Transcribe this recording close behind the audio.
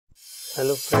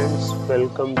Hello friends,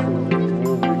 welcome to a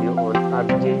new video on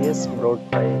ArcGIS brought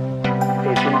by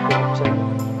TechInfo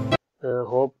channel.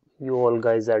 Hope you all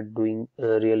guys are doing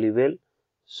really well.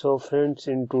 So friends,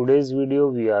 in today's video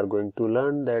we are going to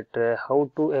learn that how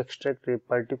to extract a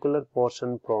particular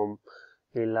portion from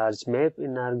a large map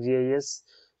in ArcGIS.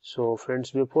 So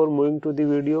friends, before moving to the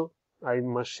video, I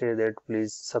must say that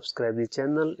please subscribe the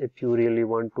channel if you really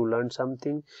want to learn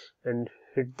something, and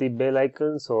hit the bell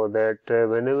icon so that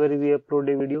whenever we upload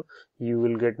a video you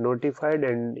will get notified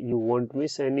and you won't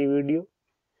miss any video.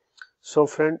 So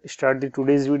friend, start the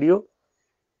today's video.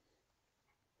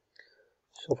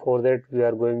 So for that we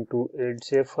are going to add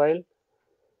save file.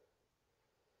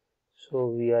 So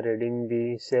we are adding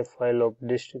the save file of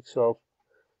districts of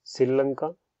Sri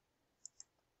Lanka.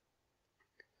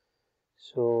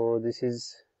 So this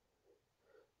is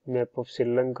map of Sri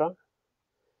Lanka,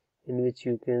 in which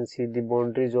you can see the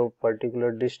boundaries of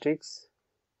particular districts.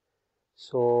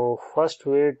 So first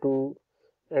way to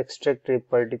extract a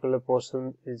particular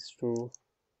portion is to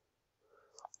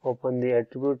open the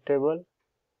attribute table,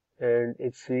 and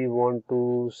if we want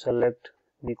to select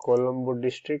the Colombo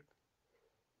district,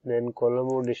 then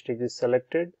Colombo district is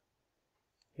selected.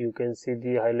 You can see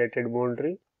the highlighted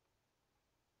boundary.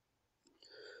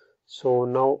 So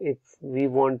now if we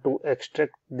want to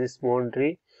extract this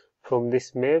boundary from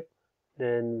this map,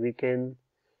 then we can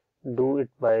do it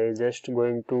by just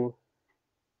going to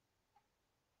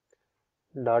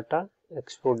data,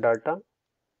 export data.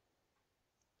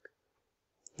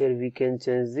 Here we can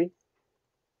change the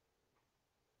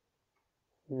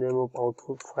name of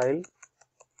output file.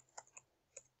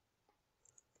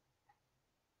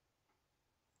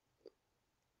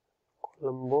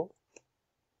 Colombo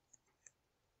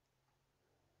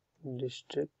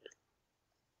district.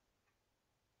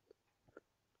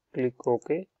 Click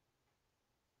OK.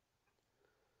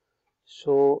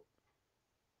 So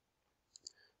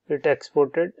it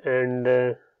exported, and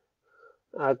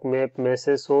ArcMAP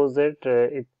message shows that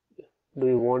do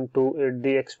you want to add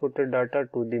the exported data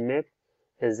to the map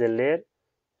as a layer.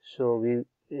 So we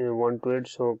want to add,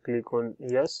 so click on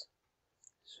yes.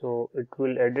 So it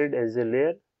will add it as a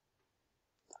layer.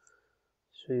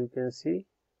 So you can see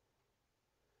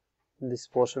this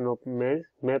portion of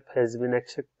map has been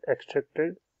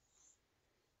extracted.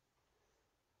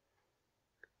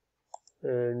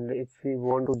 And if we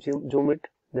want to zoom it,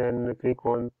 then click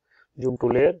on zoom to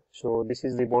layer. So this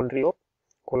is the boundary of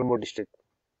Colombo district.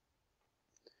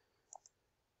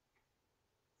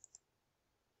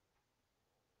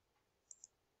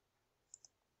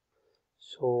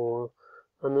 So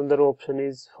another option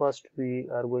is, first we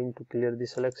are going to clear the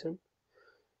selection.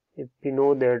 If we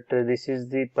know that this is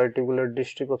the particular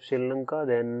district of Sri Lanka,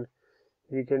 then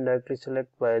we can directly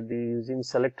select by using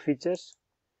select features.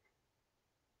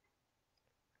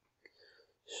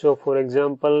 So for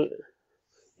example,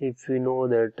 if we know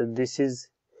that this is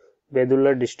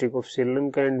Bedula district of Sri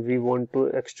Lanka and we want to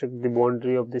extract the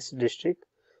boundary of this district,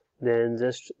 then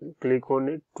just click on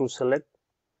it to select.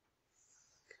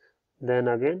 Then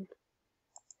again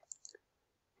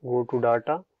go to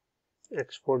data,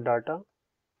 export data.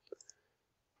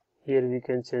 Here we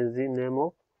can change the name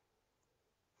of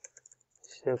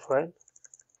save file,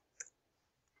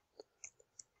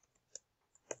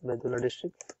 Bedula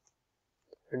district,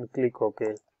 and click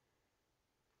OK.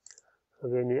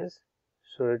 Again yes.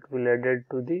 So it will add it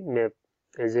to the map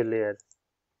as a layer.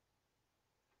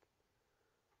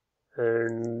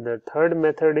 And the third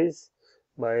method is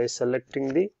by selecting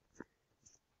the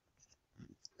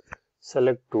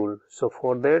select tool. So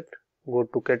for that, go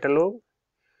to catalog.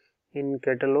 In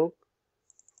catalog,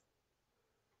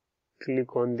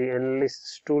 click on the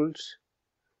analysis tools.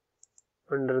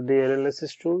 Under the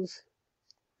analysis tools,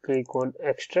 click on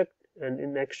extract, and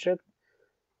in extract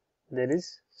there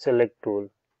is select tool.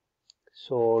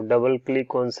 So double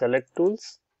click on select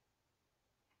tools.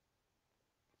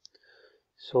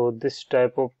 So this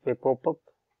type of a pop-up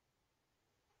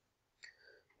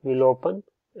will open,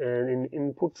 and in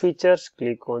input features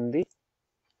click on the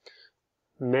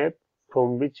map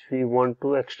from which we want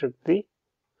to extract the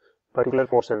particular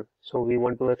portion. So we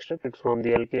want to extract it from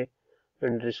the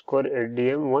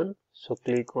LK_ADM1. So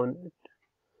click on it.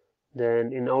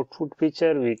 Then in output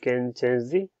feature we can change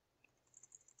the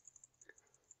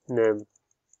name.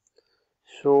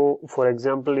 So for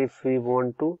example, if we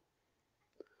want to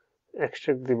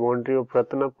extract the boundary of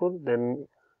Ratnapur, then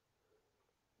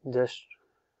just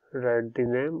write the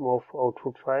name of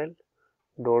output file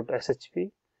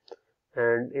 .shp,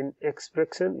 and in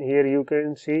expression here you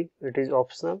can see it is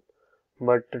optional,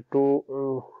 but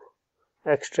to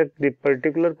extract the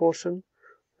particular portion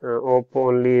of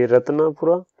only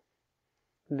Ratnapura,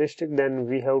 district, then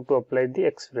we have to apply the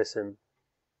expression.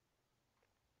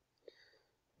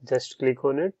 Just click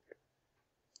on it.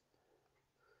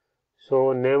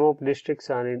 So name of districts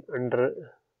are in under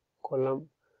column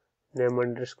name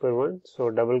underscore 1. So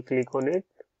double click on it,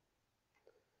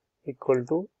 equal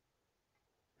to,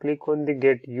 click on the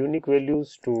get unique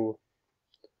values to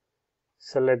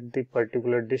select the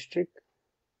particular district.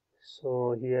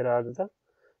 So here are the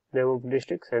name of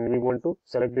districts and we want to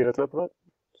select the Ratnapura.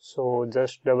 So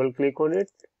just double click on it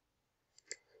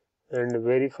and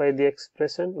verify the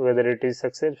expression whether it is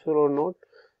successful or not.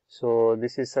 So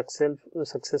this is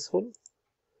successful,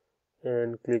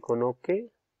 and click on OK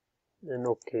and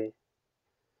OK.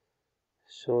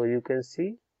 So you can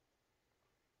see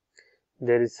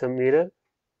there is some error.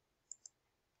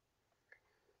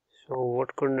 So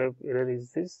what kind of error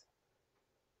is this?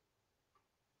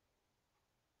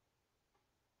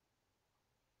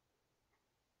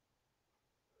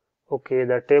 Okay,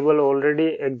 the table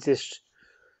already exists.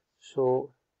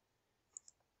 So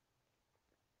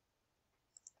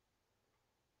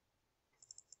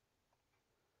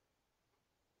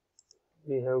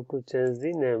we have to change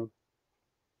the name.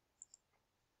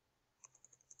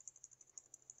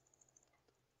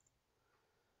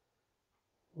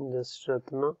 Just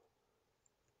Ratnapur.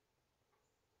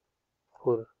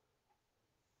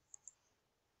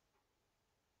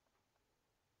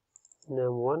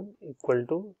 Name 1 equal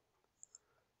to,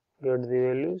 get the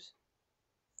values.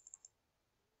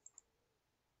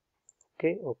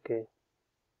 Okay.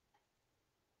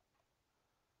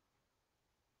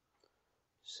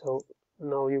 So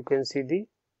now you can see the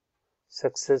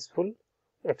successful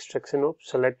extraction of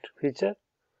select feature,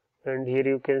 and here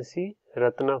you can see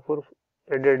Ratnapur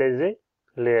added as a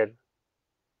layer.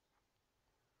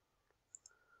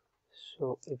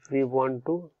 So if we want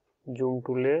to zoom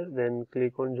to layer, then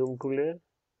click on zoom to layer.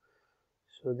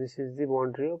 So this is the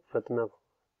boundary of Ratnapur.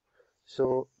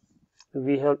 So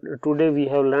today we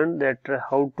have learned that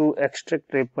how to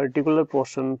extract a particular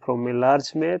portion from a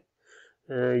large map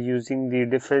using the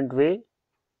different way.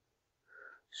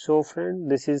 So friend,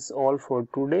 this is all for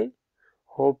today.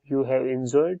 Hope you have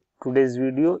enjoyed today's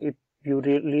video. If you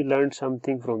really learned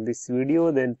something from this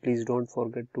video, then please don't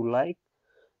forget to like,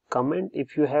 comment.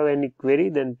 If you have any query,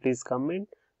 then please comment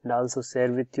and also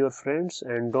share with your friends,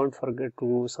 and don't forget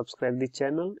to subscribe the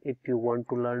channel if you want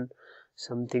to learn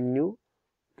something new.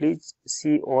 Please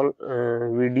see all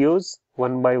videos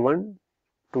one by one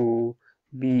to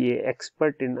be an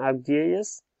expert in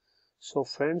ArcGIS. So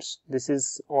friends, this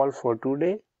is all for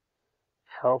today.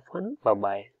 Have fun. Bye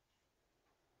bye.